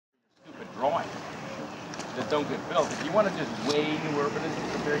that don't get built. If you want to just weigh new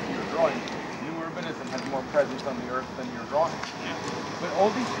urbanism compared to your drawing, new urbanism has more presence on the earth than your drawing. But all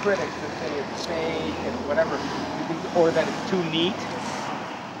these critics that say it's fake and whatever, or that it's too neat,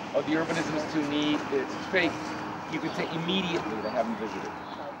 or the urbanism is too neat, it's fake, you can say immediately they haven't visited.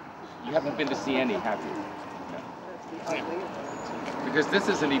 You haven't been to see any, have you? No. Because this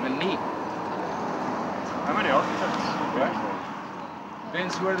isn't even neat. How many architects?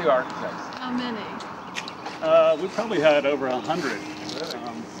 Vince, who are the architects? How many? We probably had over 100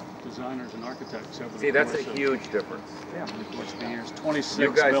 designers and architects over the See, that's a course of- huge difference. Yeah, over the course of the years. 26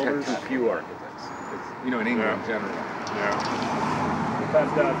 You guys builders. have few architects. It's, you know, in England in general. Yeah. We've had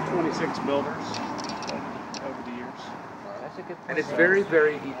 26 builders over the years. And it's very,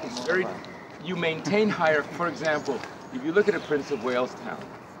 you maintain higher, for example, if you look at a Prince of Wales town,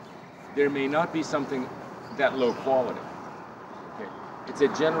 there may not be something that low quality. Okay. It's a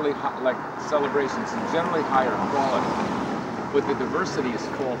generally, like celebrations, it's generally higher quality, but the diversity is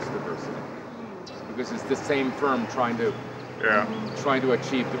false diversity. Because it's the same firm trying to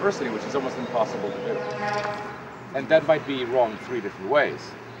achieve diversity, which is almost impossible to do. And that might be wrong 3 different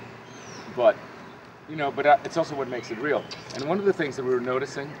ways. But, you know, it's also what makes it real. And one of the things that we were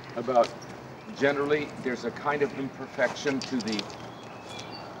noticing about, generally, there's a kind of imperfection to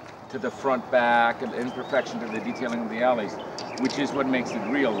the front back and imperfection to the detailing of the alleys, which is what makes it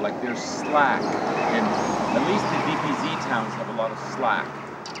real. Like there's slack, and at least the DPZ towns have a lot of slack.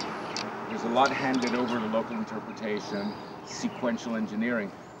 There's a lot handed over to local interpretation, sequential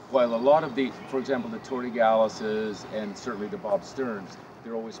engineering, while a lot of the, for example, the Torrey Galluses and certainly the Bob Stearns,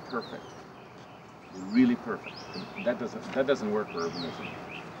 they're always perfect. They're really perfect. And that doesn't work for urbanism.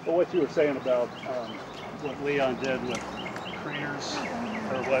 Well, what you were saying about what Leon did with Creers,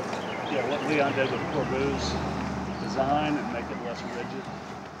 or what Leon did with Corbu's design and make it less rigid.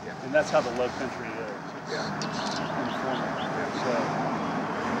 Yeah. And that's how the Low Country is. It's uniform. So,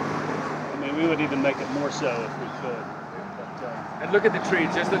 I mean, we would even make it more so if we could. But, and look at the trees,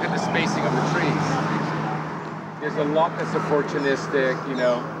 just look at the spacing of the trees. There's a lot that's opportunistic, you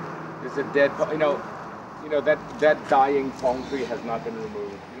know. There's a dead, you know that dying palm tree has not been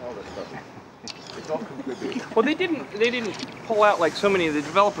removed. You know all that stuff. It's all contributed. Well, they didn't pull out like so many of the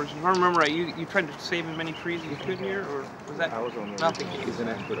developers. If I remember right, you tried to save as many trees as you could here, or was that nothing? He's an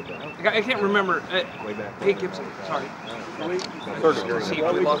expert at that. I can't remember. Hey Gibson, sorry. we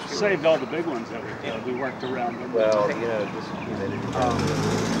saved all the big ones that we worked around them. Well, yeah,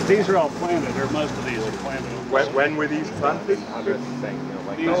 these are all planted, or most of these are planted. when were these planted?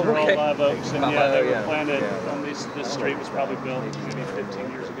 These are all live oaks, and they were planted on this street was probably built maybe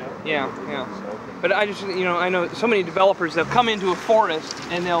 15 years ago. Yeah. But I just, I know so many developers that come into a forest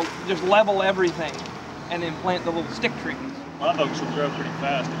and they'll just level everything and then plant the little stick trees. Live oaks will grow pretty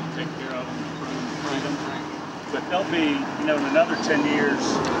fast if you take care of them and prune them. But they'll be, in another 10 years,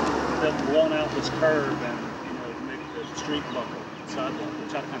 they'll blown out this curve and, make the street buckle sidewalk,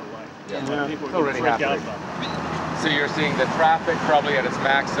 which I kind of like. Yeah. People It's are already freak out happening. about that. So you're seeing the traffic probably at its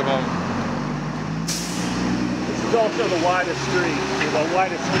maximum. This is also the widest street, the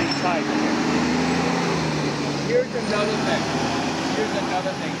widest street type. Here's another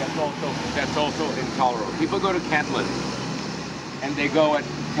thing that's also intolerable. People go to Kentland and they go at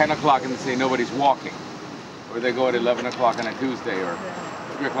 10 o'clock and they say nobody's walking. Or they go at 11 o'clock on a Tuesday or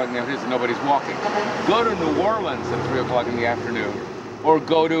 3 o'clock in the afternoon and nobody's walking. Go to New Orleans at 3 o'clock in the afternoon, or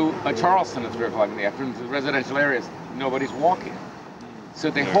go to Charleston at 3 o'clock in the afternoon, to the residential areas, nobody's walking. So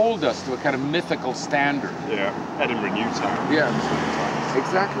they hold us to a kind of mythical standard. Yeah, Edinburgh Newtown. Yeah,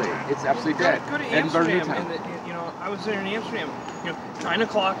 exactly. It's absolutely dead. Go to Edinburgh, Amsterdam, Newtown. and I was there in Amsterdam. 9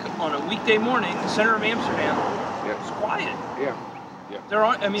 o'clock on a weekday morning, the center of Amsterdam, it's quiet. Yeah. There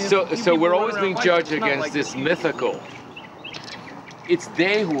aren't. So we're always being judged against against this mythical. It's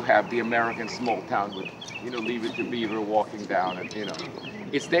they who have the American small town with, Leave It to Beaver walking down, and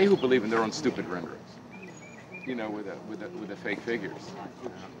it's they who believe in their own stupid renderings, with the fake figures.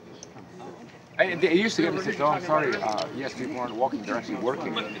 They used to get me to say, "Oh, I'm sorry. Yes, people aren't walking; they're actually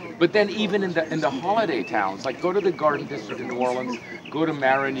working." But then, even in the holiday towns, like go to the Garden District in New Orleans, go to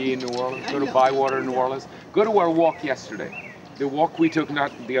Marigny in New Orleans, go to Bywater in New Orleans, go to our walk yesterday. The walk we took,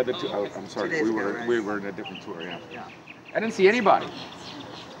 not the other two. Oh, I'm sorry, we were in a different tour. Yeah. I didn't see anybody.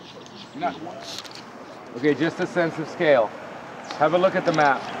 Not one. Okay, just a sense of scale. Have a look at the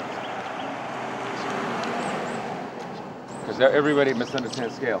map. Because everybody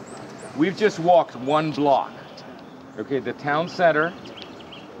misunderstands scale. We've just walked 1 block. Okay, the town center,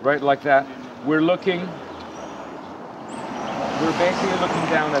 right like that. We're basically looking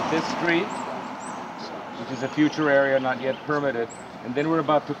down at this street. which is a future area not yet permitted, and then we're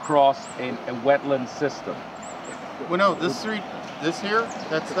about to cross a wetland system. Well, no, this here,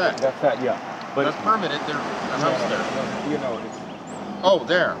 that's that. That's that, yeah. But that's permitted. There's a house there. You know, it's, oh,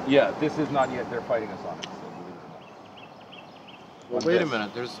 there. Yeah, this is not yet. They're fighting us on it. So well, wait a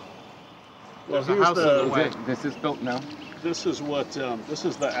minute. There's well, a house in the way. This is built now. This is what this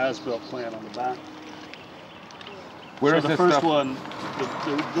is the as-built plan on the back. Where so is the this first stuff? one?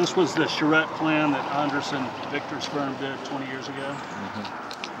 This was the charrette plan that Andrés and Victor's firm did 20 years ago.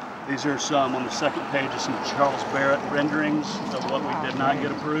 Mm-hmm. These are some on the second page of some Charles Barrett renderings of what we did not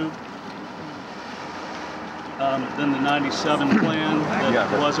get approved. Then the 97 plan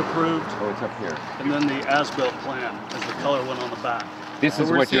that was approved. Oh, it's up here. And then the as-built plan is the color one on the back. This is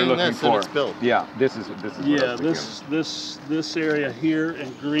what you're looking for. It's built. Yeah, this is. Yeah, this area here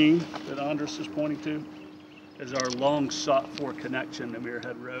in green that Andrés is pointing to is our long sought for connection to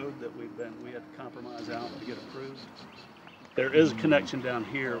Muirhead Road that we had to compromise out to get approved. There is a connection down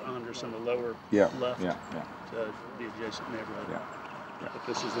here, Andrés, in the lower left to the adjacent neighborhood. Yeah. But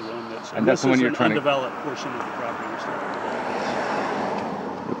this is the one that's and that's the one you're trying to undeveloped portion of the property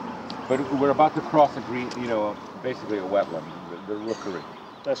we're But we're about to cross a green, you know, basically a wetland, the rookery.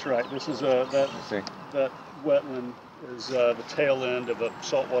 That's right. This is that wetland is the tail end of a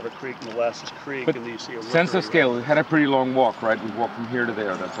saltwater creek, Molasses Creek, but and you see a rookery. Sense of scale. We had a pretty long walk, right? We walked from here to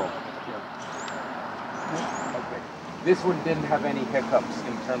there. That's all. Yeah. Okay. This one didn't have any hiccups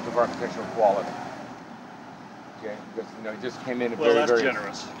in terms of architectural quality. Okay, because you know, it just came in well, very, that's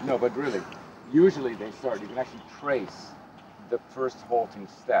generous. No, but really, usually they start. You can actually trace the first halting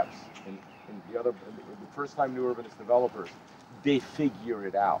steps. In the first time new urbanist developers, they figure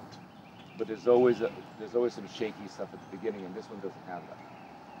it out. But there's always some shaky stuff at the beginning, and this one doesn't have that.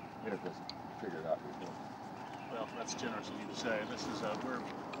 You know, because you figure it out before. Well, that's generous of you to say. This is we're a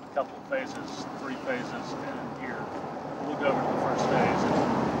couple of phases, 3 phases, and here we'll go over to the first phase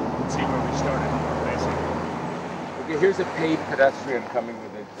and see where we started. Basically. Okay, here's a paid pedestrian coming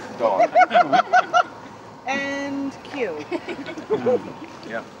with a dog. And cue.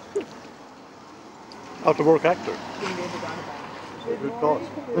 Yeah. Out of work actor. Good cause.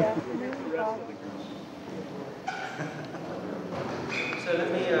 So let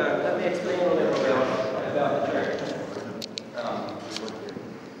me explain a little bit about the church.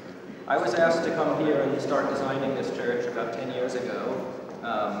 I was asked to come here and start designing this church about 10 years ago.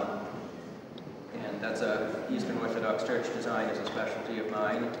 And that's Eastern Orthodox church design is a specialty of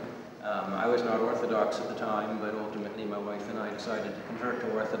mine. I was not Orthodox at the time, but ultimately my wife and I decided to convert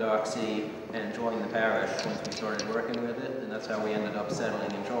to Orthodoxy and join the parish once we started working with it, and that's how we ended up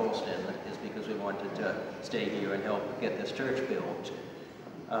settling in Charleston, is because we wanted to stay here and help get this church built.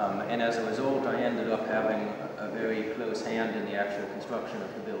 And as a result, I ended up having a very close hand in the actual construction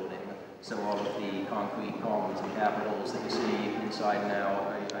of the building. So all of the concrete columns and capitals that you see inside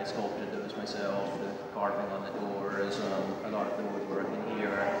now, I sculpted those myself, the carving on the doors, a lot of the woodwork in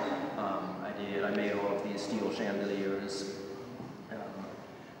here. I made all of these steel chandeliers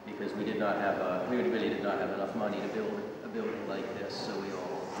because we really did not have enough money to build a building like this, so we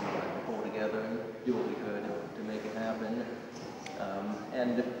all had to pull together and do what we could to make it happen.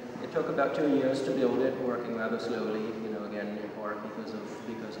 And it took about 2 years to build it, working rather slowly, you know, again, in part because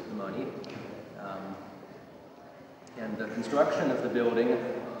of the money. And the construction of the building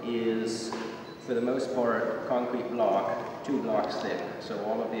is, for the most part, concrete block, 2 blocks thick. So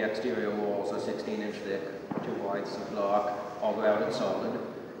all of the exterior walls are 16-inch thick, 2 wides of block, all grouted solid.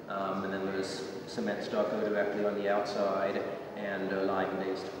 And then there's cement stucco directly on the outside and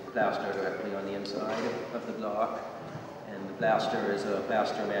lime-based plaster directly on the inside of the block. And the plaster is a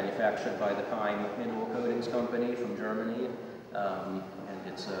plaster manufactured by the Keim Mineral Coatings Company from Germany. And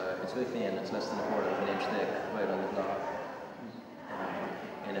it's very thin, it's less than 1/4 of an inch thick right on the block.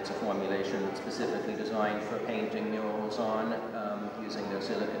 And it's a formulation that's specifically designed for painting murals on using their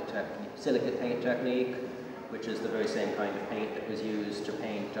silicate paint technique, which is the very same kind of paint that was used to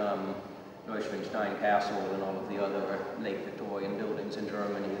paint Neuschwanstein Castle and all of the other late Victorian buildings in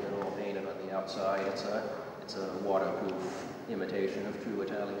Germany that are all painted on the outside. It's a waterproof imitation of true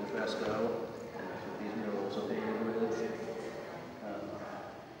Italian fresco, and that's what these murals are painted with.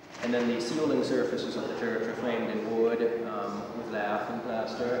 And then the ceiling surfaces of the church are framed in wood with lath and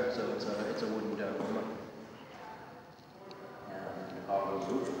plaster, so it's a wooden dome and a hollow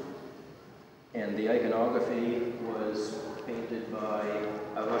roof. And the iconography was painted by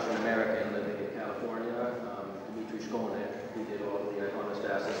a Russian American living in California, Dmitry Shkolnik, who did all of the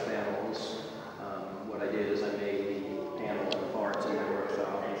iconostasis panels. What I did is I made the panels and parts in the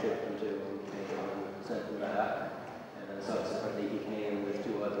workshop and shipped them to him and sent them back. And then subsequently he came with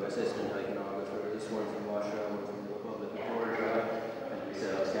 2 other assistant iconographers, one from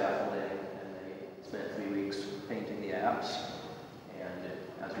caps. And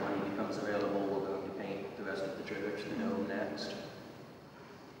as money becomes available, we're going to paint the rest of the church, the dome next.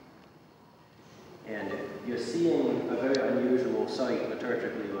 And you're seeing a very unusual sight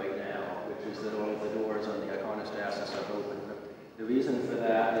liturgically right now, which is that all of the doors on the iconostasis are open. The reason for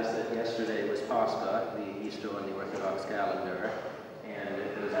that is that yesterday was Pascha, the Easter on the Orthodox calendar, and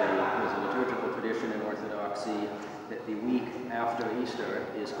there's a liturgical tradition in Orthodoxy that the week after Easter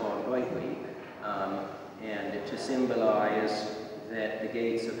is called Bright Week, and to symbolize that the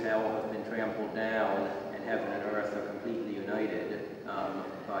gates of hell have been trampled down and heaven and earth are completely united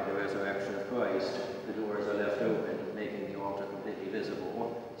by the resurrection of Christ, the doors are left open, making the altar completely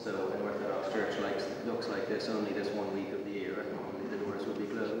visible. So an Orthodox church looks like this only this 1 week of the year. Normally the doors will be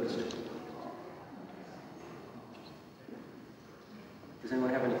closed. Does anyone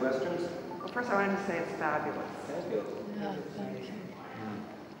have any questions? Well, first I wanted to say it's fabulous. Thank you. Yeah, thank you.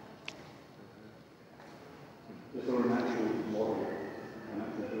 Is there an actual model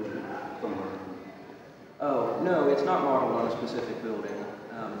somewhere? Oh, no, it's not modeled on a specific building.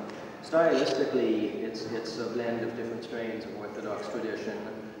 Stylistically, it's a blend of different strains of Orthodox tradition.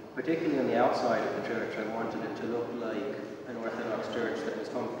 Particularly on the outside of the church, I wanted it to look like an Orthodox church that was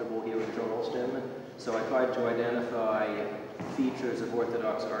comfortable here in Charleston. So I tried to identify features of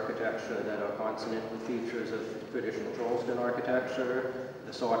Orthodox architecture that are consonant with features of traditional Charleston architecture.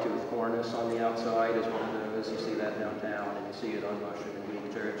 The sawtooth cornice on the outside is one of those. You see that downtown, and you see it on Russian and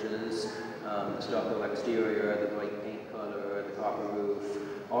Greek churches. The stucco exterior, the bright paint color, the copper roof.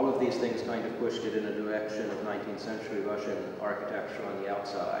 All of these things kind of pushed it in a direction of 19th century Russian architecture on the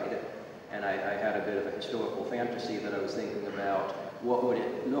outside. And I had a bit of a historical fantasy that I was thinking about. What would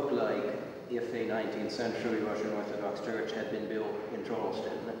it look like if a 19th century Russian Orthodox church had been built in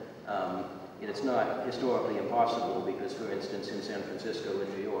Charleston? It's not historically impossible because, for instance, in San Francisco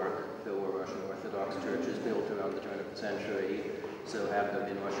and New York, there were Russian Orthodox churches built around the turn of the century. So had there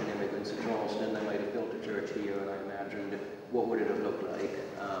been Russian immigrants in Charleston, they might have built a church here, and I imagined what would it have looked like.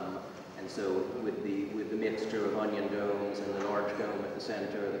 And so with the mixture of onion domes and the large dome at the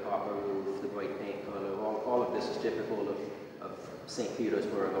center, the copper roof, the bright paint color, all of this is typical of St.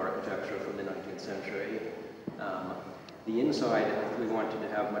 Petersburg architecture from the 19th century. The inside, we wanted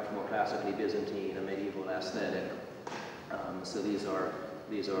to have much more classically Byzantine, a medieval aesthetic. So these are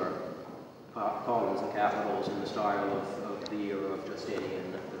columns and capitals in the style of the era of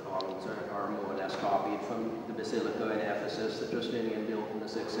Justinian. The columns are more or less copied from the Basilica in Ephesus that Justinian built in the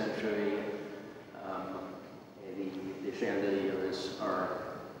 6th century. The chandeliers are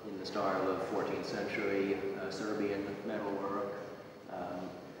in the style of 14th century Serbian metalwork.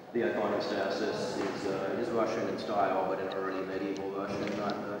 The iconostasis is Russian in style, but an early medieval Russian,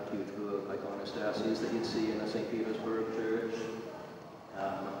 not the huge Baroque iconostases that you'd see in a St. Petersburg church.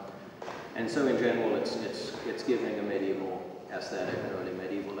 And so in general, it's giving a medieval aesthetic, an early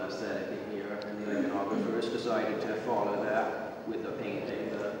medieval aesthetic in here, and the iconographers decided to follow that with the painting.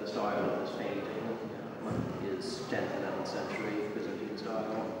 The style of this painting is 10th, 11th century Byzantine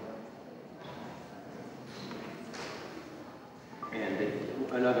style. And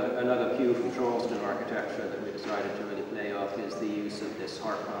another cue from Charleston architecture that we decided to really play off is the use of this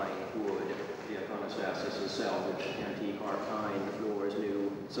heart pine wood. The iconostasis is salvaged antique heart pine. The floor is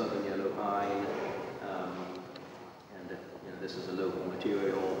new southern yellow pine. This is a local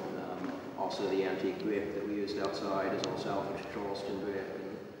material. Also, the antique brick that we used outside is all salvaged Charleston brick.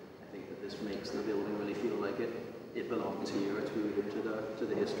 And I think that this makes the building really feel like it belongs here. It's rooted to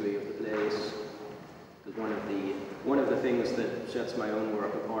the history of the place. Because one of the things that sets my own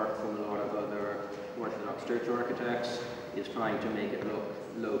work apart from a lot of other Orthodox church architects is trying to make it look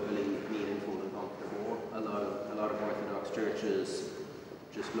locally meaningful and comfortable. A lot of Orthodox churches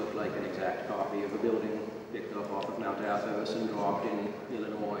just look like an exact copy of a building picked up off of Mount Athos and dropped in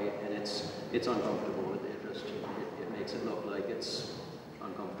Illinois, and it's uncomfortable. It makes it look like it's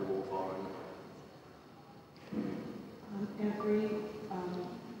uncomfortable foreign. Every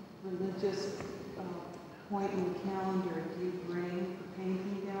religious point in the calendar, do you bring the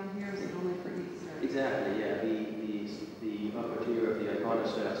painting down here? Is it only for Easter? Exactly, yeah. The upper tier of the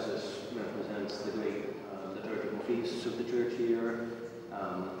iconostasis represents the great liturgical feasts of the church here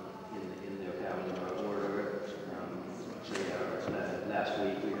in their calendar order. So yeah, last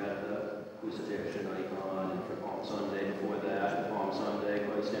week we had the crucifixion icon, and for Palm Sunday before that, Palm Sunday,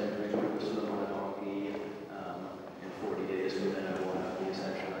 Christ entering Jerusalem on a donkey, and 40 days from then we'll have the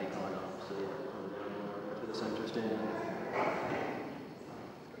Ascension icon up. So to the center stand.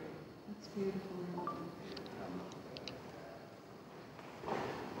 That's beautiful.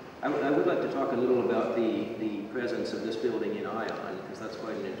 I would like to talk a little about the presence of this building in Ion, because that's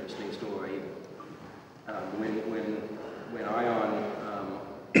quite an interesting story. When ION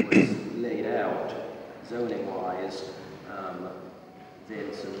was laid out, zoning-wise,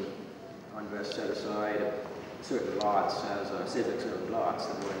 Vince and Andrés set aside certain lots as civic zone lots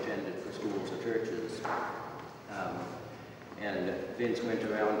that were intended for schools or churches. And Vince went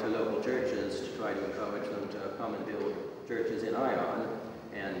around to local churches to try to encourage them to come and build churches in ION,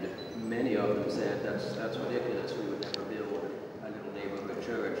 and many of them said, that's ridiculous, we would never build a little neighborhood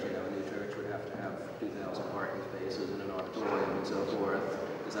church. You know, a new church would have to have 2,000 parking spaces and an auditorium and so forth,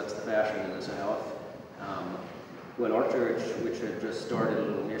 because that's the fashion in the South. When our church, which had just started a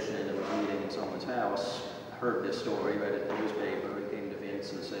little mission and was meeting in someone's house, heard this story, read it in the newspaper, and came to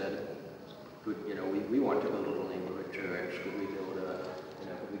Vince and said, we want to build a little neighborhood church. Could we build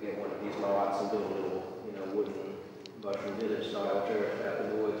could we get one of these lots and build a little, wooden Russian village-style church back in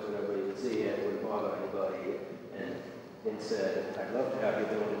the woods where nobody would see it, wouldn't bother anybody? And Vince said, I'd love to have you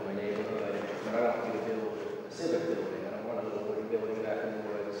build in my neighborhood, but I don't want you to build a civic building. I don't want a little wooden building back in the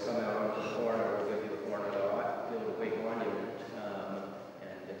woods. Come out onto the corner, we'll give you a corner lot, build a big monument.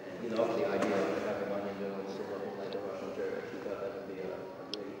 And he loved the idea of having monuments to look like a Russian church. He thought that would be a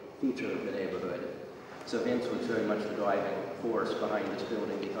great feature of the neighborhood. So Vince was very much the driving force behind this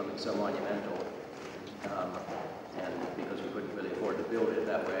building becoming so monumental. And because we couldn't really afford to build it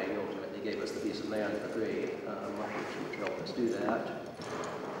that way, he ultimately gave us the piece of land for free, which helped us do that.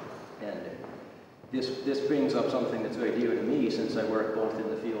 And this brings up something that's very dear to me, since I work both in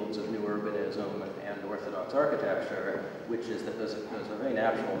the fields of new urbanism and Orthodox architecture, which is that there's a very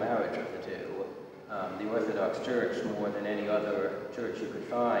natural marriage of the two. The Orthodox Church, more than any other church you could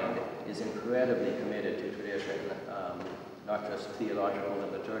find, is incredibly committed to tradition, not just theological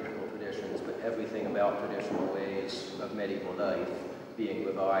and liturgical traditions, but everything about traditional ways of medieval life being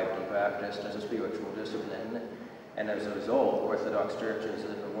revived and practiced as a spiritual discipline. And as a result, Orthodox churches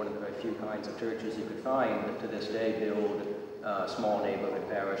are one of the very few kinds of churches you could find that to this day build small neighborhood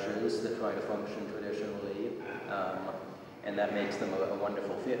parishes that try to function traditionally, and that makes them a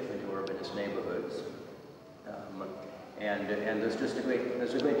wonderful fit for new urbanist neighborhoods. And there's just a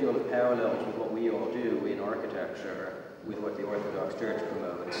great deal of parallels with what we all do in architecture with what the Orthodox Church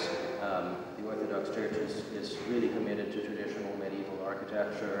promotes. The Orthodox Church is really committed to traditional medieval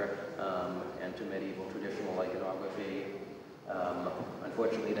architecture and to medieval traditional iconography.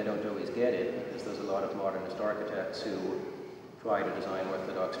 Unfortunately, they don't always get it, because there's a lot of modernist architects who try to design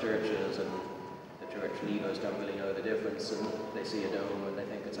Orthodox churches, and the church leaders don't really know the difference, and they see a dome and they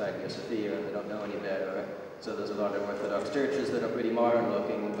think it's Hagia Sophia and they don't know any better. So there's a lot of Orthodox churches that are pretty modern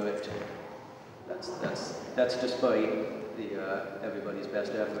looking, but that's despite everybody's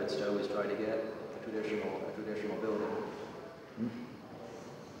best efforts to always try to get a traditional building.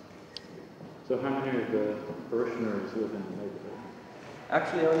 So how many of the parishioners live in the neighborhood?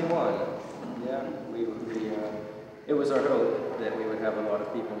 Actually, only one. Yeah, it was our hope that we would have a lot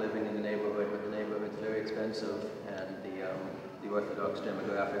of people living in the neighborhood, but the neighborhood's very expensive, and the Orthodox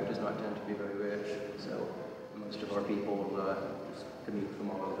demographic does not tend to be very rich. So most of our people just commute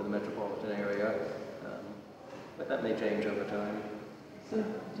from all over the metropolitan area, but that may change over time. So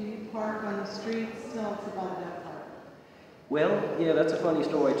do you park on the streets? Tell us about that part. Well, yeah, that's a funny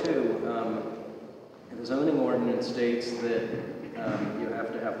story too. The zoning ordinance states that you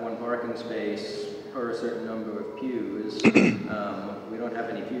have to have one parking space per a certain number of pews. We don't have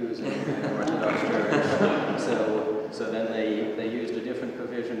any pews in the Orthodox Church, so then they used a different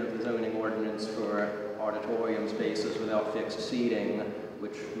provision of the zoning ordinance for auditorium spaces without fixed seating,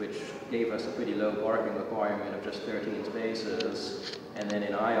 which gave us a pretty low parking requirement of just 13 spaces. And then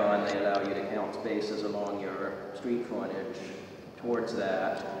in ION, they allow you to count spaces along your street frontage towards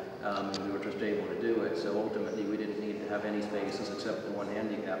that, and we were just able to do it. So ultimately, we didn't need to have any spaces except the one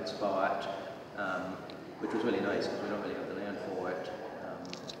handicapped spot, which was really nice because we don't really have the land for it.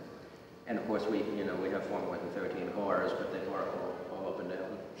 And of course, we have far more than 13 cars, but they park all up and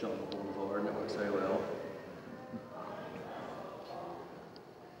down Shelton Boulevard, and it works very well.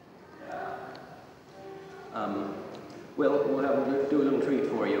 Well, we'll do a little treat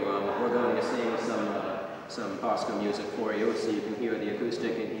for you. We're going to sing some Pascha music for you, so you can hear the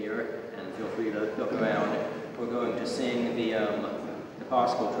acoustic in here, and feel free to look around. We're going to sing the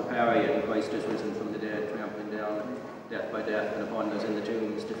Paschal Troparion, Christ is risen from the dead, trampling down death by death, and upon those in the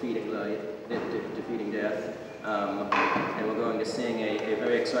tombs, defeating death. And we're going to sing a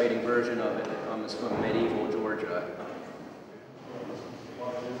very exciting version of it that comes from medieval Georgia.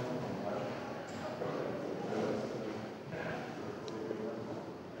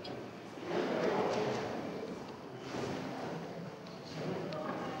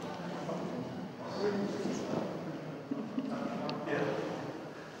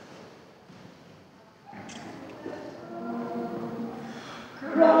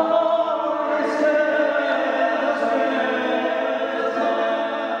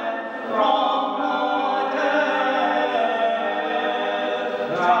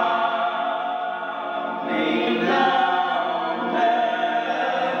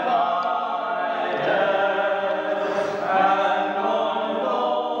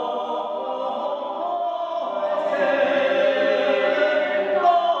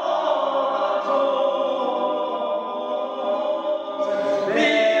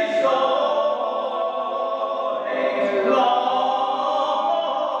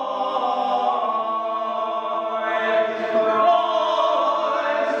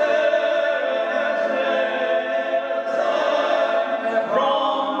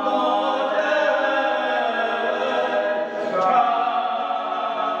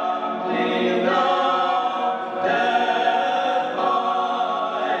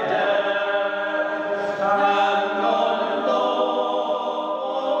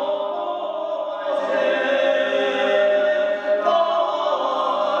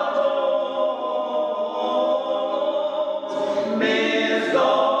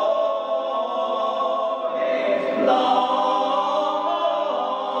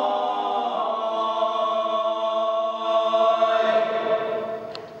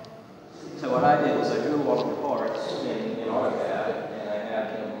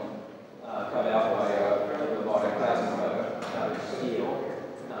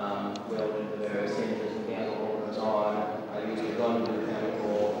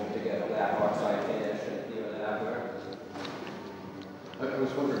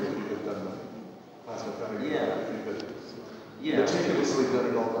 wondering if you had done the plasma cutting. Yeah. Meticulously done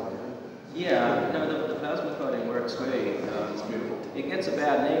it all by hand. Yeah, no, the plasma cutting works great. It's beautiful. It gets a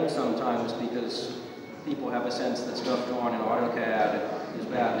bad name sometimes because people have a sense that stuff drawn in AutoCAD is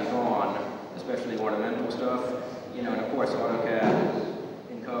badly drawn, especially ornamental stuff. You know, and of course AutoCAD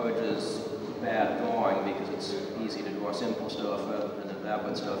encourages bad drawing because it's easy to draw simple stuff rather than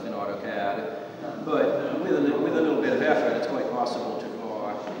elaborate stuff in AutoCAD. But with a little bit of effort, it's quite possible to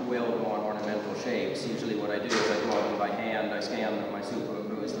draw well-drawn ornamental shapes. Usually what I do is I draw them by hand, I scan them, I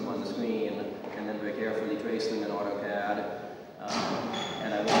superimpose them on the screen, and then very carefully trace them in AutoCAD.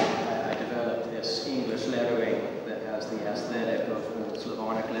 And I developed this English lettering that has the aesthetic of old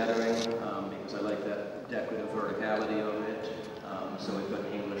Slavonic lettering because I like that decorative verticality of it. So we've got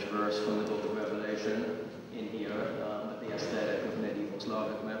an English verse from the Book of Revelation in here, but the aesthetic of medieval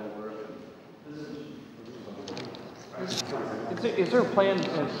Slavic metalwork. Is there a plan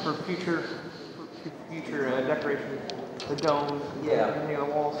for future decoration? The dome, everything on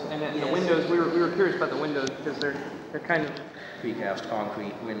the walls, and the windows. We were curious about the windows because they're kind of precast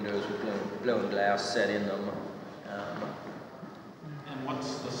concrete windows with blown glass set in them. And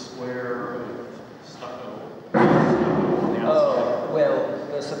what's the square of stucco? Oh, well,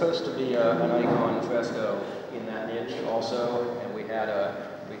 there's supposed to be an icon fresco in that niche also, and we had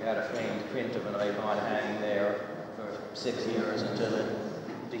a framed print of an icon hanging there for 6 years until it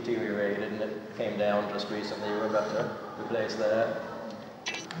deteriorated and it came down just recently. We're about to replace that.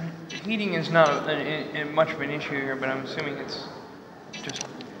 Heating is not much of an issue here, but I'm assuming it's just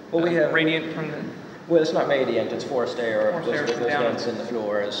we have radiant from the... Well, it's not radiant, it's forced air. There's vents in the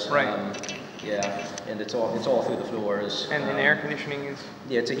floors. Right. Yeah, and it's all through the floors. And then air conditioning is...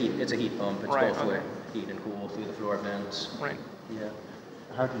 Yeah, it's a heat pump. It's right, both way, heat and cool through the floor vents. Right. Yeah.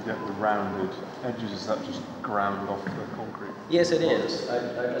 How do you get the rounded edges? Is that just ground off the concrete? Yes, it is. I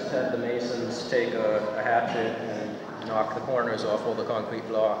just had the masons take a hatchet and knock the corners off all the concrete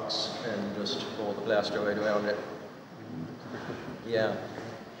blocks and just roll the plaster right around it. Yeah.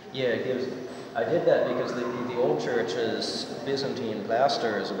 Yeah, it gives... I did that because the old church's Byzantine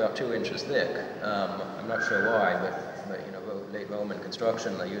plaster is about 2 inches thick. I'm not sure why, but you know, late Roman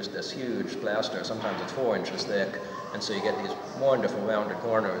construction, they used this huge plaster. Sometimes it's 4 inches thick, and so you get these wonderful rounded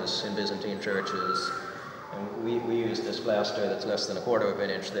corners in Byzantine churches. And we used this plaster that's less than 1/4 of an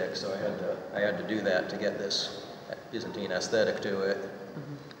inch thick, so I had to do that to get this Byzantine aesthetic to it.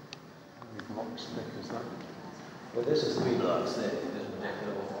 How many blocks thick is that? Well, this is 3 blocks thick. This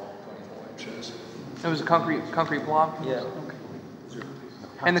particular wall, 24 inches. It was a concrete block? Yeah. Okay. The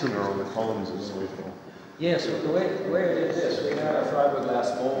pattern on the columns is so cool. Yeah, so the way I did this, we had a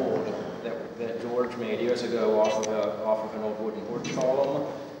fiberglass mold that George made years ago off of an old wooden porch column.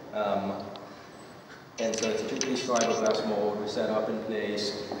 And so it's a 2-piece fiberglass mold we set up in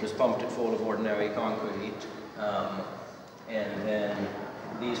place, just pumped it full of ordinary concrete. And then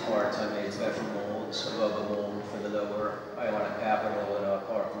these parts I made special molds, a rubber mold for the lower ionic capital and a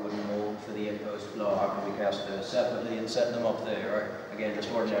part wooden mold for the in-post block. And we cast those separately and set them up there. Again,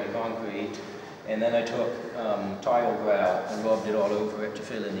 just ordinary concrete. And then I took tile grout and rubbed it all over it to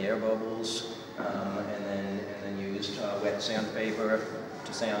fill in the air bubbles, and then used wet sandpaper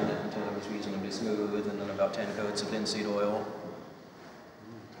to sand it until it was reasonably smooth, and then about 10 coats of linseed oil.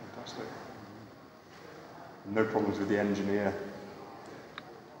 Fantastic. No problems with the engineer?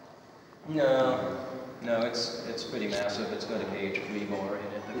 No, it's pretty massive. It's got a gauge of rebar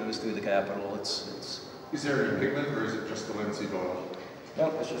in it that goes through the capital. It's. Is there any pigment, or is it just the linseed oil? No,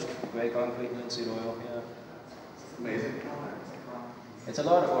 it's just grey concrete linseed oil, yeah. Amazing. It's a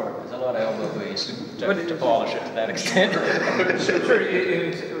lot of work. There's a lot of elbow grease to polish it to that extent. Sure,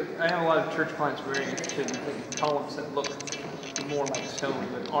 I have a lot of church clients very interested in columns that look more like stone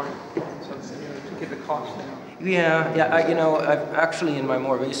but aren't, so to get the cost down. Yeah. I've actually in my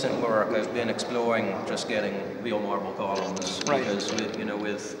more recent work I've been exploring just getting real marble columns because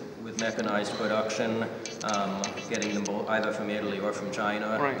with mechanized production, getting them both either from Italy or from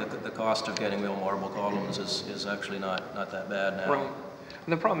China, the cost of getting real marble columns is actually not that bad now. Right.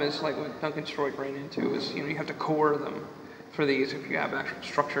 And the problem is, like what Duncan Stroik ran into, is you have to core them for these if you have actual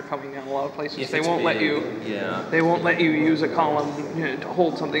structure coming down. A lot of places they won't let you. Yeah. They won't let you use a column to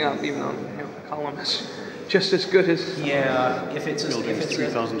hold something up, even though the column is just as good as. Yeah. If it's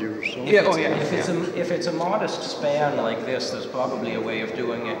 3,000 euros. So. Yeah. If it's a modest span like this, there's probably a way of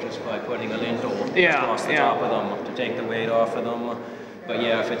doing it just by putting a lintel across the top of them to take the weight off of them. But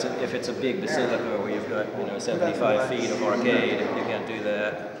yeah, if it's a big basilica where you've got 75 feet of arcade, you can't do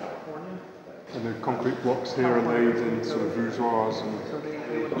that. And the concrete blocks here are laid in sort of voussoirs and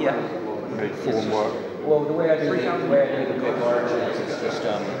make formwork. Well, the way I do the big arches is just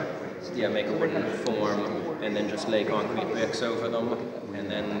make a wooden form and then just lay concrete bricks over them, and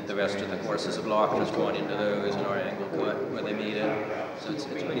then the rest of the courses of block just going into those and our angle cut where they meet it. So it's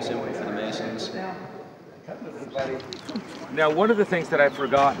pretty simple for the masons. Now, one of the things that I've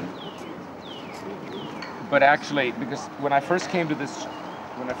forgotten, but actually, because when I first came to this,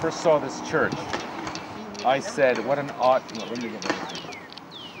 when I first saw this church, I said, what an odd,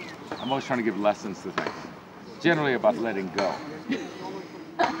 I'm always trying to give lessons to things. Generally about letting go.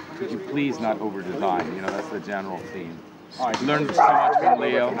 Could you please not over-design? You know, that's the general theme. Learned so much from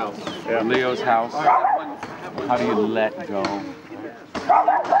Leo, Leo's house. How do you let go?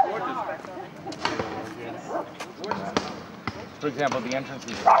 For example, the entrance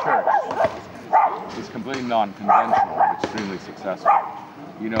to the church is completely non-conventional, but extremely successful.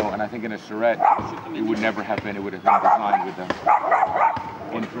 You know, and I think in a charrette, it would never have been, it would have been designed with the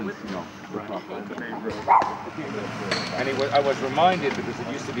entrance, you know, and I was reminded, because it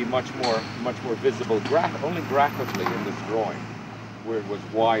used to be much more visible, only graphically in this drawing, where it was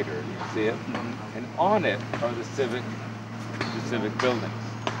wider, you see it? And on it are the civic buildings.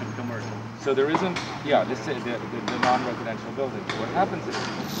 And commercial. So there isn't, the non-residential buildings. What happens is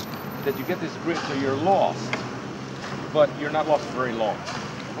that you get this grid, so you're lost, but you're not lost for very long.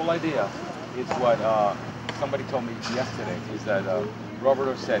 The whole idea is what somebody told me yesterday, is that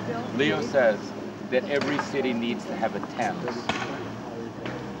Roberto said, Leo says that every city needs to have a Thames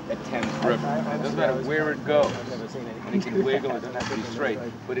river. It doesn't matter where it goes, and it can wiggle, it doesn't have to be straight,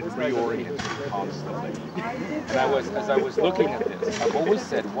 but it reorients constantly. And as I was looking at this, I've always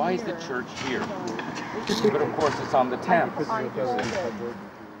said, why is the church here? But of course it's on the Thames.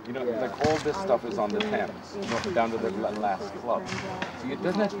 You know, like all this stuff is on the Thames, down to the last club. So it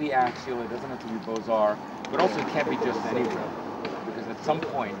doesn't have to be axial, it doesn't have to be Beaux-Arts, but also it can't be just anywhere. Because at some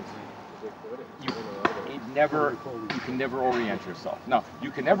point, you can never orient yourself. Now,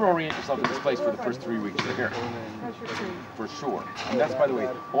 you can never orient yourself in this place for the first 3 weeks you're here, for sure. And that's, by the way,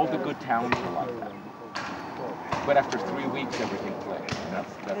 all the good towns are like that. But after 3 weeks, everything clicks.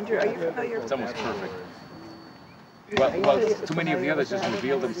 Andrew, are you familiar with it's almost perfect. Well, too many of the others just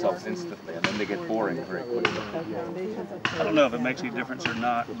reveal themselves instantly, and then they get boring very quickly. I don't know if it makes any difference or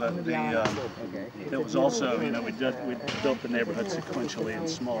not, but it was also, you know, we built the neighborhood sequentially in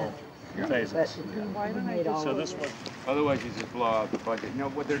small phases. So this was. Otherwise, you just blow out the budget. You know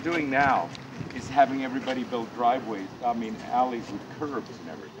what they're doing now is having everybody build driveways. I mean, alleys with curbs and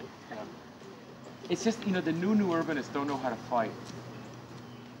everything. It's just, you know, the new urbanists don't know how to fight.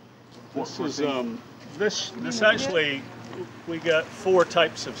 This is this actually, we got 4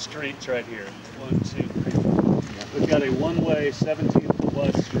 types of streets right here. 1, 2, 3. We've got a one-way 17-foot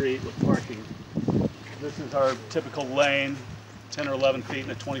wide street with parking. This is our typical lane, 10 or 11 feet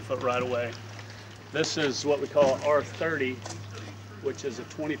and a 20-foot right-of-way. This is what we call R30, which is a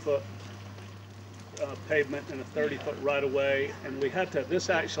 20-foot pavement and a 30-foot right-of-way. And we had to. This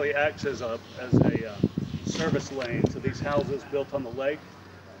actually acts as a service lane to these houses built on the lake.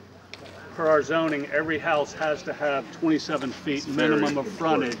 Per our zoning, every house has to have 27 feet minimum of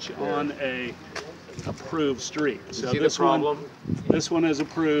frontage on a approved street. So this one is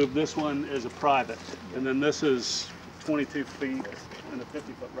approved, this one is a private, and then this is 22 feet and a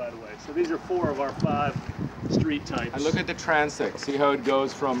 50-foot right of way. So these are 4 of our 5 street types. And look at the transect. See how it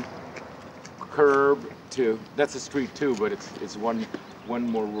goes from curb to, that's a street too, but it's one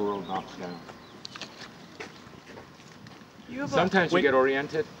more rural notch down. Sometimes you get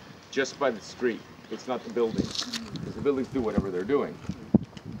oriented just by the street. It's not the buildings, because the buildings do whatever they're doing.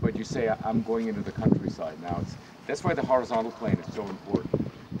 But you say, I'm going into the countryside now. That's why the horizontal plane is so important.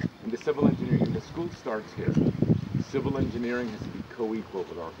 In the civil engineering, the school starts here. Civil engineering has to be co-equal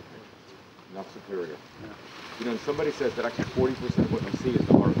with architecture, not superior. Yeah. You know, and somebody says that actually 40% of what you see is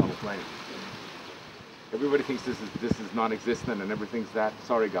the horizontal plane. Everybody thinks this is non-existent and everything's that.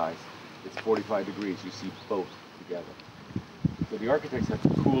 Sorry guys, it's 45 degrees. You see both together. So the architects have to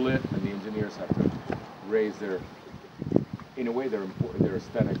cool it, and the engineers have to raise their, in a way, their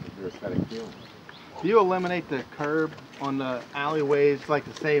aesthetic feeling. Do you eliminate the curb on the alleyways, like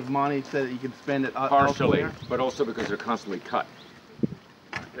to save money, so that you can spend it partially, elsewhere? but also because they're constantly cut.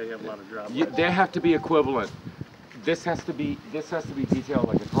 They have a lot of driveways. They have to be equivalent. This has to be detailed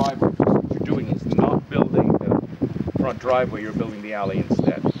like a driveway. What you're doing is not building the front driveway. You're building the alley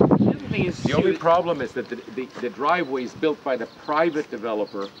instead. The only problem is that the driveway is built by the private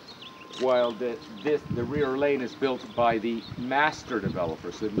developer, while the rear lane is built by the master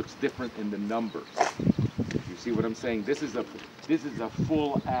developer, so it looks different in the numbers. You see what I'm saying? This is a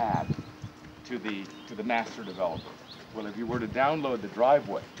full add to the master developer. Well, if you were to download the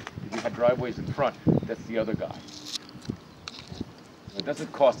driveway, If you had driveways in front, that's the other guy. It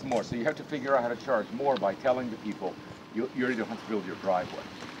doesn't cost more, so you have to figure out how to charge more by telling the people you already don't have to build your driveway.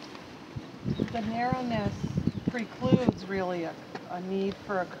 The narrowness precludes really a need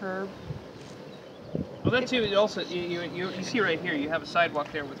for a curb. Well, that's also, you see right here, you have a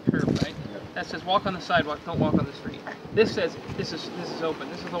sidewalk there with curb, right? That says walk on the sidewalk, don't walk on the street. This says this is open.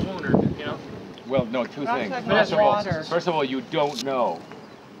 This is a loaner, you know. Well, no, two things. Water. First of all, you don't know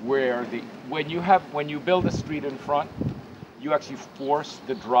where when you build a street in front, you actually force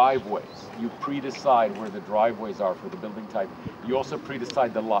the driveways. You pre-decide where the driveways are for the building type. You also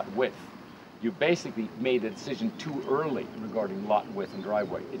pre-decide the lot width. You basically made a decision too early regarding lot width and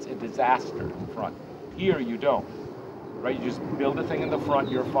driveway. It's a disaster in front. Here you don't, right? You just build a thing in the front,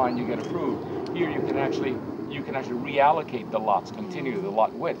 you're fine, you get approved. Here you can actually reallocate the lots, continue the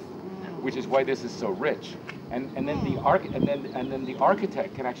lot width, which is why this is so rich. And then the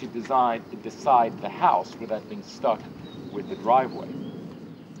architect can actually decide the house without being stuck with the driveway.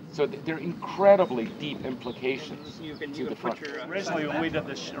 So there are incredibly deep implications to the front. Originally, when we did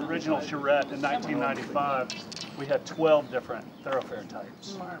the original charrette in 1995, we had 12 different thoroughfare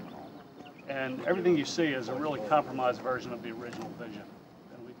types. And everything you see is a really compromised version of the original vision.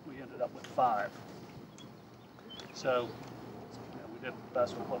 And we ended up with 5. So we did the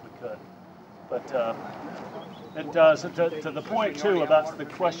best with what we could. But it does, to the point too about the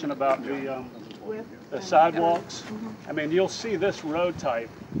question about the sidewalks. I mean, you'll see this road type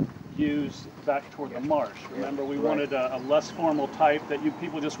used back toward the marsh. Remember, we wanted a less formal type that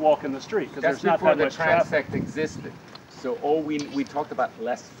people just walk in the street because there's not that much traffic. That's before the transect existed. So we talked about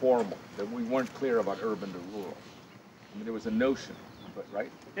less formal, that we weren't clear about urban to rural. I mean, there was a notion, but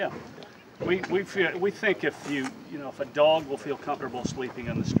right? Yeah. We think if if a dog will feel comfortable sleeping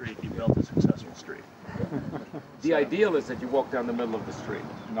in the street, you built a successful street. The ideal is that you walk down the middle of the street,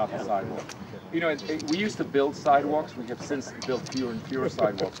 not the sidewalk. You know, we used to build sidewalks. We have since built fewer and fewer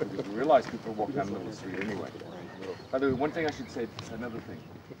sidewalks because we realized people walk down the middle of the street anyway. By the way, one thing I should say, another thing.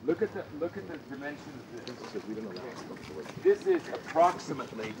 Look at the dimensions of this. This is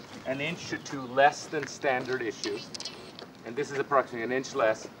approximately an inch or two less than standard issue, and this is approximately an inch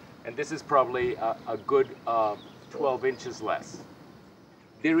less, and this is probably a good 12 inches less.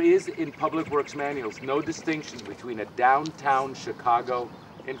 There is in Public Works manuals no distinction between a downtown Chicago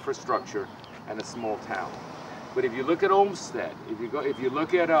infrastructure and a small town. But if you look at Olmsted, if you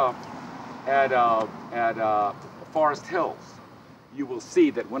look at Forest Hills, you will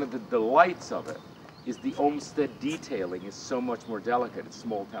see that one of the delights of it is the Olmsted detailing is so much more delicate. It's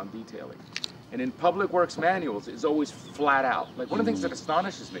small town detailing. And in Public Works manuals, it's always flat out. Like one of the things that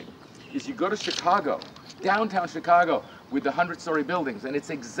astonishes me is you go to Chicago, downtown Chicago, with the 100-story buildings, and it's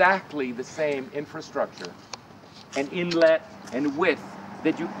exactly the same infrastructure and inlet and width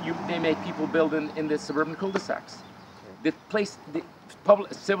that they make people build in the suburban cul-de-sacs. The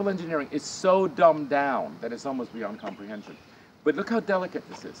public civil engineering is so dumbed down that it's almost beyond comprehension. But look how delicate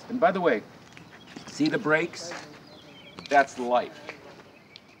this is. And by the way, see the breaks? That's life.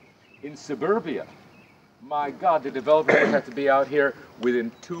 In suburbia, my God, the developer would have to be out here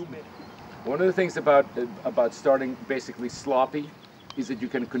within 2 minutes. One of the things about starting basically sloppy is that you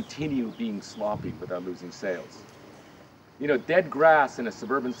can continue being sloppy without losing sales. You know, dead grass in a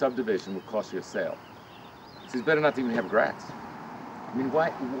suburban subdivision will cost you a sale. So it's better not to even have grass. I mean,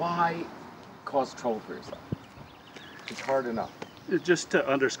 why cause trouble for yourself? It's hard enough. Just to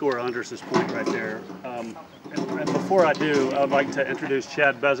underscore Andrés' point right there, and before I do, I'd like to introduce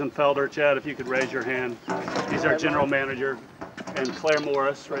Chad Besenfelder. Chad, if you could raise your hand. He's our general manager. And Claire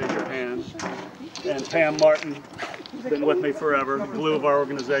Morris, raise your hand. And Pam Martin, been with me forever. The glue of our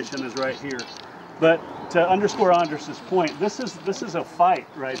organization is right here. But to underscore Andrés' point, this is a fight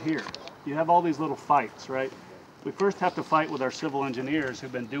right here. You have all these little fights, right? We first have to fight with our civil engineers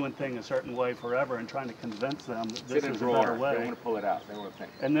who've been doing things a certain way forever and trying to convince them that this is a better way. They don't want to pull it out. They want to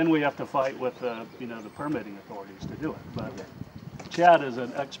think. And then we have to fight with the permitting authorities to do it. But Chad is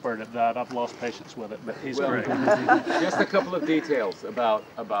an expert at that. I've lost patience with it, but he's great. Just a couple of details about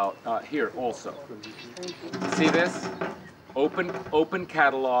here also. See this? Open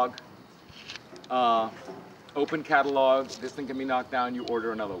catalog. Open catalog. This thing can be knocked down. You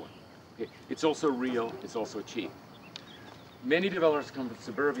order another one. Okay. It's also real. It's also cheap. Many developers come from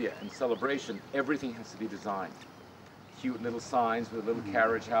suburbia and Celebration. Everything has to be designed. Cute little signs with a little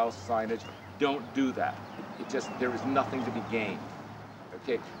carriage house signage. Don't do that. There is nothing to be gained.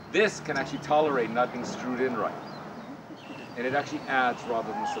 Okay, this can actually tolerate not being screwed in right. And it actually adds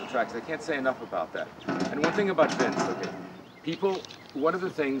rather than subtracts. I can't say enough about that. And one thing about Vince, okay, one of the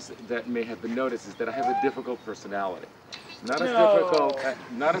things that may have been noticed is that I have a difficult personality. Not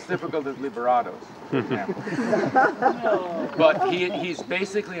as difficult as Liberatos, for example. But he's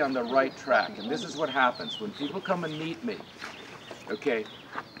basically on the right track, and this is what happens when people come and meet me. Okay,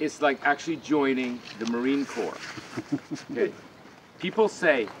 it's like actually joining the Marine Corps. Okay, people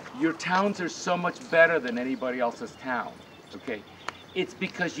say your towns are so much better than anybody else's town. Okay, it's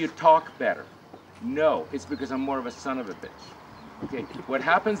because you talk better. No, it's because I'm more of a son of a bitch. Okay, what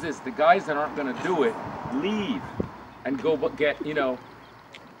happens is the guys that aren't going to do it leave and go get, you know,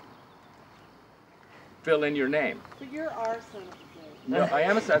 fill in your name. But you're our son of a bitch. No, I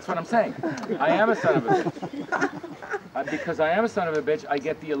am a son. That's what I'm saying. I am a son of a bitch. Because I am a son of a bitch, I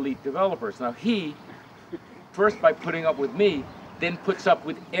get the elite developers. Now he, first by putting up with me, then puts up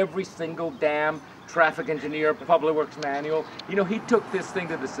with every single damn traffic engineer, public works manual. You know, he took this thing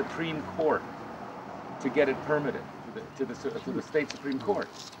to the Supreme Court to get it permitted, to the state Supreme Court.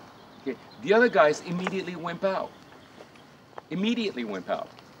 Okay. The other guys immediately wimp out. Immediately wimp out.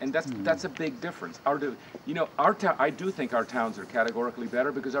 And that's a big difference. You know, I do think our towns are categorically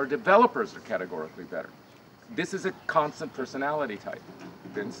better because our developers are categorically better. This is a constant personality type.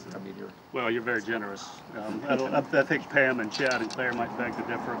 Vince, I mean, you're very generous. I think Pam and Chad and Claire might beg to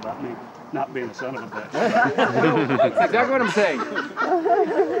differ about me not being a son of a bitch. That's exactly what I'm saying.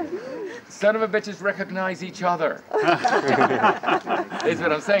 Son of a bitches recognize each other. Is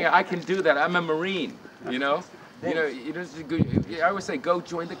what I'm saying. I can do that. I'm a Marine, you know? I always say, go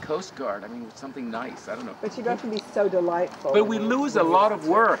join the Coast Guard. I mean, something nice. I don't know. But you don't have to be so delightful. But we lose a lot of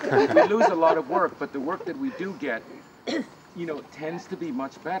work. We lose a lot of work, but the work that we do get, you know, tends to be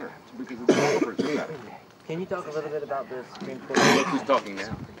much better because the developers are better. Can you talk a little bit about the Supreme Court? Look who's talking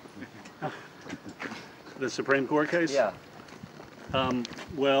now. The Supreme Court case? Yeah.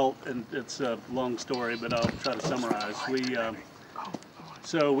 Well, and it's a long story, but I'll try to summarize.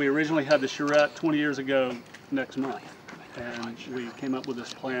 So we originally had the charrette 20 years ago next month, and we came up with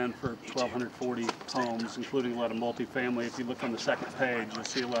this plan for 1,240 homes, including a lot of multifamily. If you look on the second page, you'll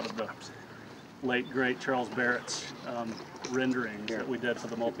see a lot of the late, great Charles Barrett's renderings that we did for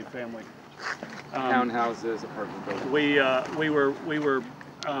the multifamily. Townhouses, apartment buildings. We were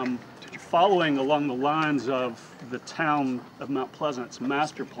following along the lines of the town of Mount Pleasant's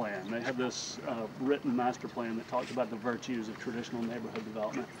master plan. They had this written master plan that talked about the virtues of traditional neighborhood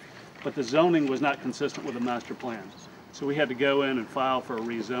development, but the zoning was not consistent with the master plan. So we had to go in and file for a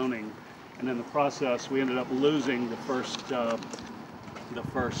rezoning, and in the process we ended up losing the first.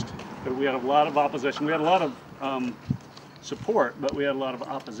 We had a lot of opposition. We had a lot of support, but we had a lot of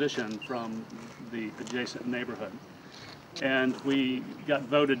opposition from the adjacent neighborhood. And we got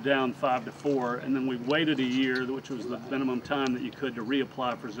voted down 5-4, and then we waited a year, which was the minimum time that you could to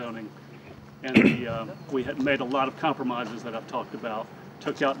reapply for zoning. And we had made a lot of compromises that I've talked about.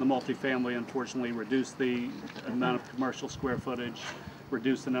 Took out the multifamily, unfortunately, reduced the amount of commercial square footage,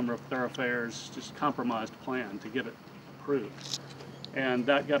 reduced the number of thoroughfares, just compromised plan to get it approved. And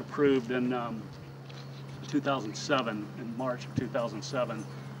that got approved in 2007, in March of 2007.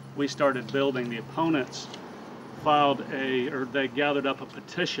 We started building. The opponents they gathered up a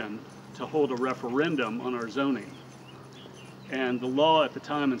petition to hold a referendum on our zoning. And the law at the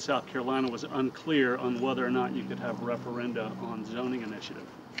time in South Carolina was unclear on whether or not you could have referenda on zoning initiative.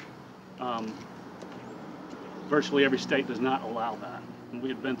 Virtually every state does not allow that. And we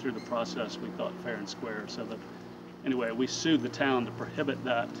had been through the process, we thought, fair and square. So that, anyway, we sued the town to prohibit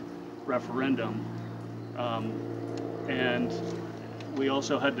that referendum. And we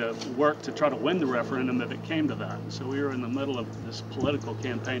also had to work to try to win the referendum if it came to that. So we were in the middle of this political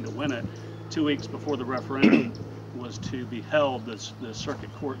campaign to win it. 2 weeks before the referendum was to be held, the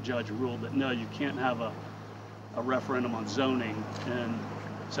circuit court judge ruled that no, you can't have a referendum on zoning in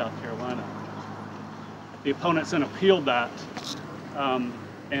South Carolina. The opponents then appealed that,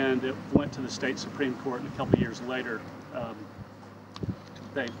 and it went to the state Supreme Court, and a couple of years later,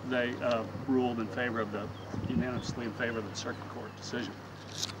 they ruled in favor of unanimously in favor of the circuit court decision.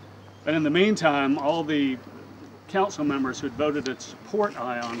 And in the meantime, all the council members who had voted to support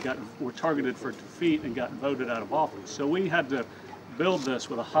ION were targeted for defeat and got voted out of office. So we had to build this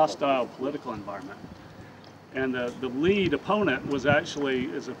with a hostile political environment. And the lead opponent was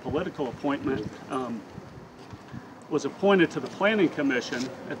actually, as a political appointment, was appointed to the Planning Commission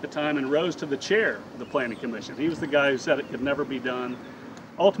at the time and rose to the chair of the Planning Commission. He was the guy who said it could never be done.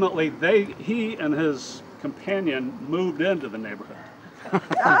 Ultimately, he and his companion moved into the neighborhood.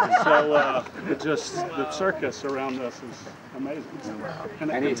 So the circus around us is amazing.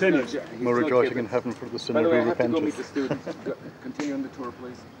 And it continues. More rejoicing in heaven for the sinner who repented. By the way, I have to go meet the students. Continue on the tour,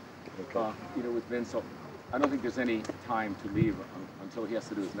 please. With Vince. I don't think there's any time to leave until he has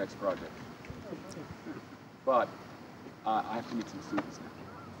to do his next project. But I have to meet some students now.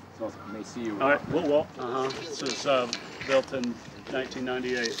 So I may see you. All right, well, this was built in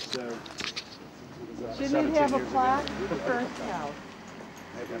 1998, so. Shouldn't it have a plaque? The first house.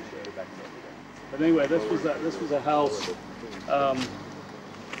 But anyway, this was a house,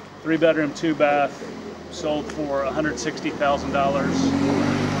 3-bedroom, 2-bath, sold for $160,000.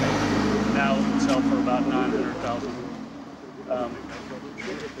 Now it would sell for about $900,000.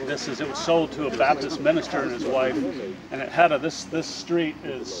 It was sold to a Baptist minister and his wife, and it had this street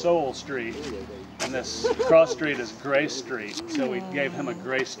is Soul Street, and this cross street is Grace Street. So we gave him a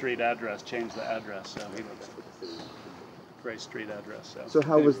Grace Street address, changed the address, so he lives Grace Street address. So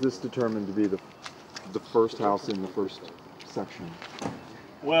how was this determined to be the first house in the first section?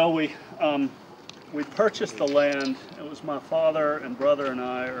 Well, we purchased the land. It was my father and brother and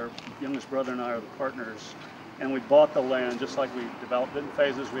I, or youngest brother and I, are the partners. And we bought the land just like we developed it in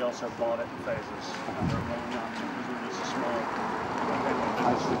phases. We also bought it in phases under a rolling option because we were just a small.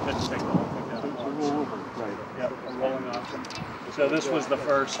 We couldn't take the whole thing down at once. Right. Yep, a rolling option. So this was the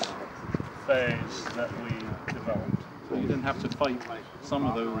first phase that we developed. So you didn't have to fight some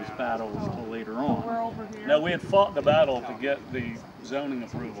of those battles until later on. No, we had fought the battle to get the zoning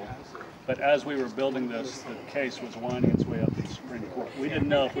approval. But as we were building this, the case was winding its way up to the Supreme Court. We didn't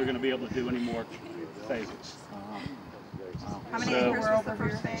know if we were going to be able to do any more phases. How many acres was the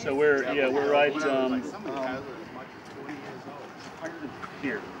first phase? So we're right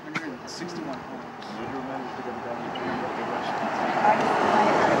here. 161.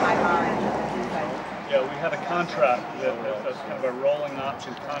 Yeah, we had a contract, that was kind of a rolling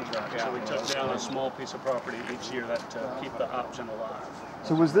option contract. So we took down a small piece of property each year to keep the option alive.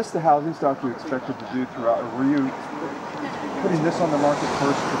 So was this the housing stock you expected to do throughout, or were you putting this on the market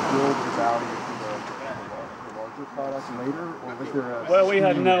first to build the value for the larger product later, or was there a... Well, we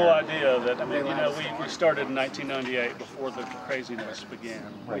had no idea that, we started in 1998 before the craziness began.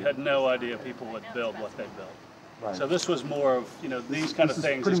 Right. We had no idea people would build what they built. Right. So this was more of, these kind of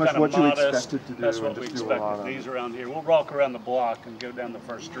things, pretty this much kind of what you modest, expected to do, that's and what we just do a lot expected. of These around here, we'll walk around the block and go down the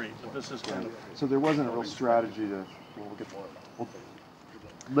first street, but this is kind of... So there wasn't a real strategy to, we'll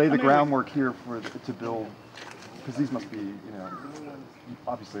lay the groundwork here to build, because these must be,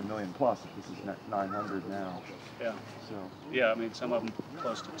 obviously $1 million plus if this is 900 now. Yeah. So. Yeah, some of them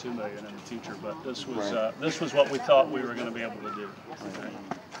close to $2 million in the future, but this was this was what we thought we were going to be able to do. Right.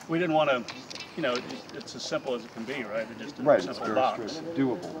 We didn't want to, it's as simple as it can be, right? It's just a simple box.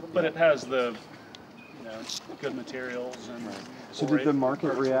 Doable. But it has the, good materials and. Right. So did the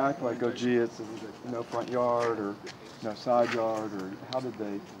market react like, oh gee, it's no front yard or no side yard, or how did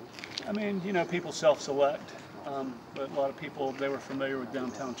they? People self-select. But a lot of people, they were familiar with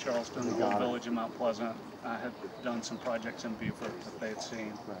downtown Charleston, the old village of Mount Pleasant. I had done some projects in Beaufort that they had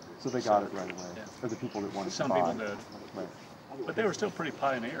seen. Right. So they got it right away. Yeah. Or the people that wanted to buy. Some people did. Right. But they were still pretty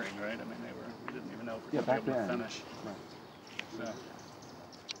pioneering, right? We didn't even know if we were going to be able to finish. Right. So,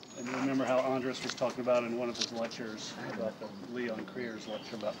 and you remember how Andrés was talking about in one of his lectures about the Leon Creer's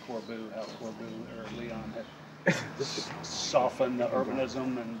lecture about Corbu, how Leon had softened the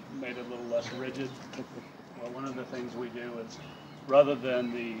urbanism and made it a little less rigid. Well, one of the things we do is, rather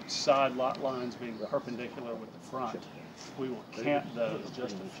than the side lot lines being perpendicular with the front, we will cant those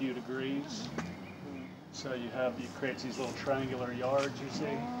just a few degrees. So you create these little triangular yards, you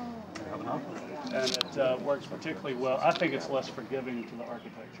see, and it works particularly well. I think it's less forgiving to the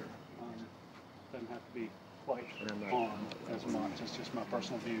architecture. Doesn't have to be quite on as much. It's just my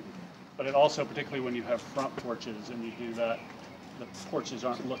personal view. But it also, particularly when you have front porches and you do that, the porches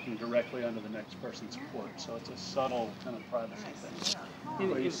aren't looking directly under the next person's porch, so it's a subtle kind of privacy thing.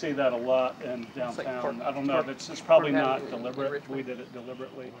 Well, you see that a lot in downtown. I don't know, it's probably not deliberate. We did it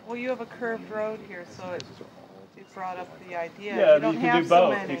deliberately. Well, you have a curved road here, so it brought up the idea. Yeah, you can do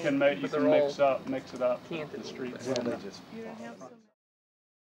both. You can mix it up, the streets. You don't have so many.